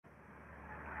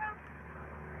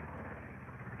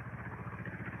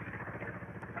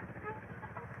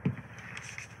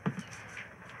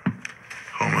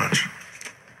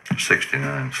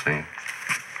69 cents.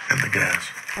 And the gas?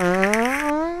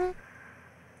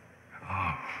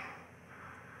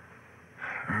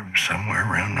 Somewhere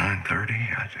around 9:30.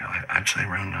 I'd say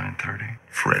around 9:30.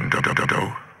 Friend, do.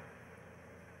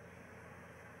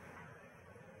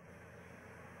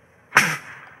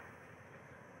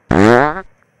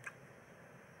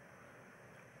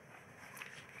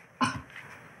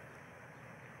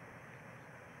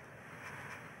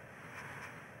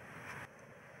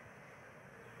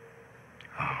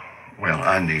 Well,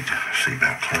 I need to see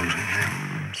about closing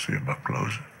now. See about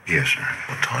closing? Yes, sir.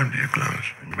 What time do you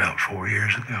close? About 4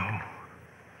 years ago.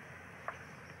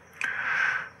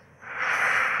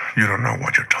 You don't know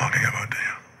what you're talking about, do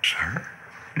you? Sir?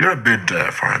 You're a bit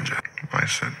deaf, aren't you? I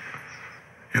said,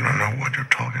 you don't know what you're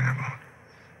talking about.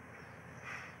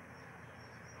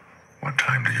 What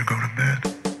time do you go to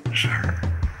bed? Sir?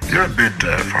 You're a bit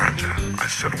deaf, aren't you? I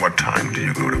said, what time do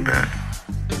you go to bed?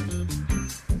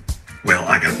 Well,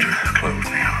 I got to close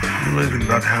now. You live in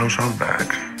that house out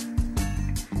back.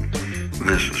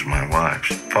 This is my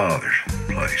wife's father's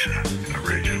place,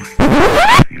 originally.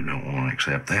 If you don't want to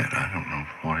accept that, I don't know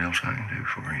what else I can do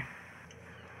for you.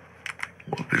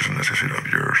 What business is it of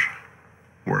yours?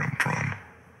 Where I'm from?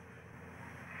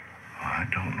 I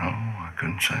don't know. I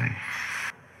couldn't say.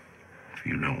 If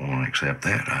you don't want to accept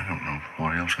that, I don't know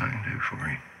what else I can do for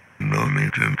you. No, me,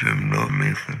 Jim, no,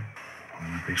 Nathan. Will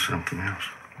there be something else?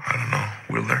 I don't know.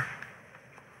 Will there?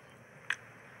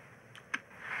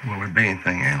 Will there be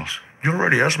anything else? You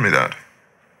already asked me that.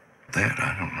 That,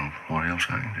 I don't know what else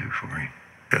I can do for you.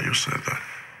 Yeah, you said that.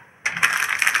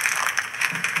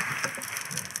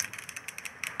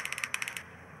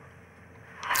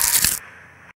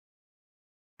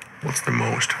 What's the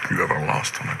most you ever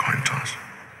lost on a coin toss?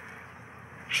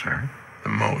 Sir? The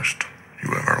most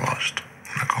you ever lost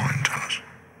on a coin toss?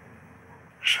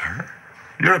 Sir?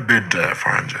 You're a bit deaf,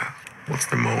 aren't you? What's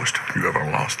the most you ever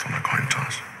lost on a coin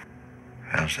toss?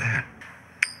 How's that?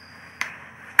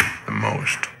 The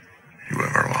most you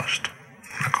ever lost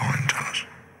on a coin toss?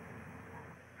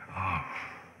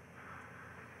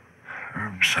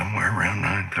 Somewhere around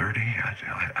 9:30.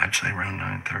 I'd say around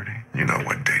 9:30. You know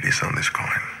what date is on this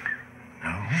coin?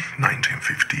 No?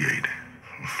 1958.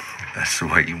 That's the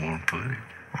way you want to put it.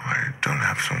 I don't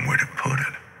have some way to put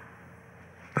it.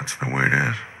 That's the way it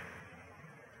is.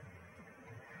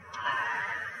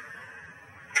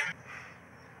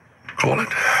 Call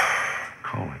it.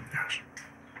 Call it. Yes.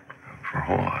 For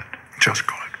what? Just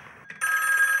call it.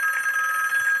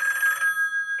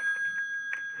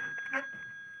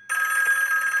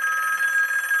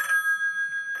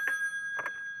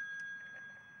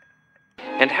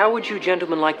 And how would you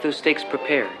gentlemen like those steaks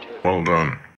prepared? Well done.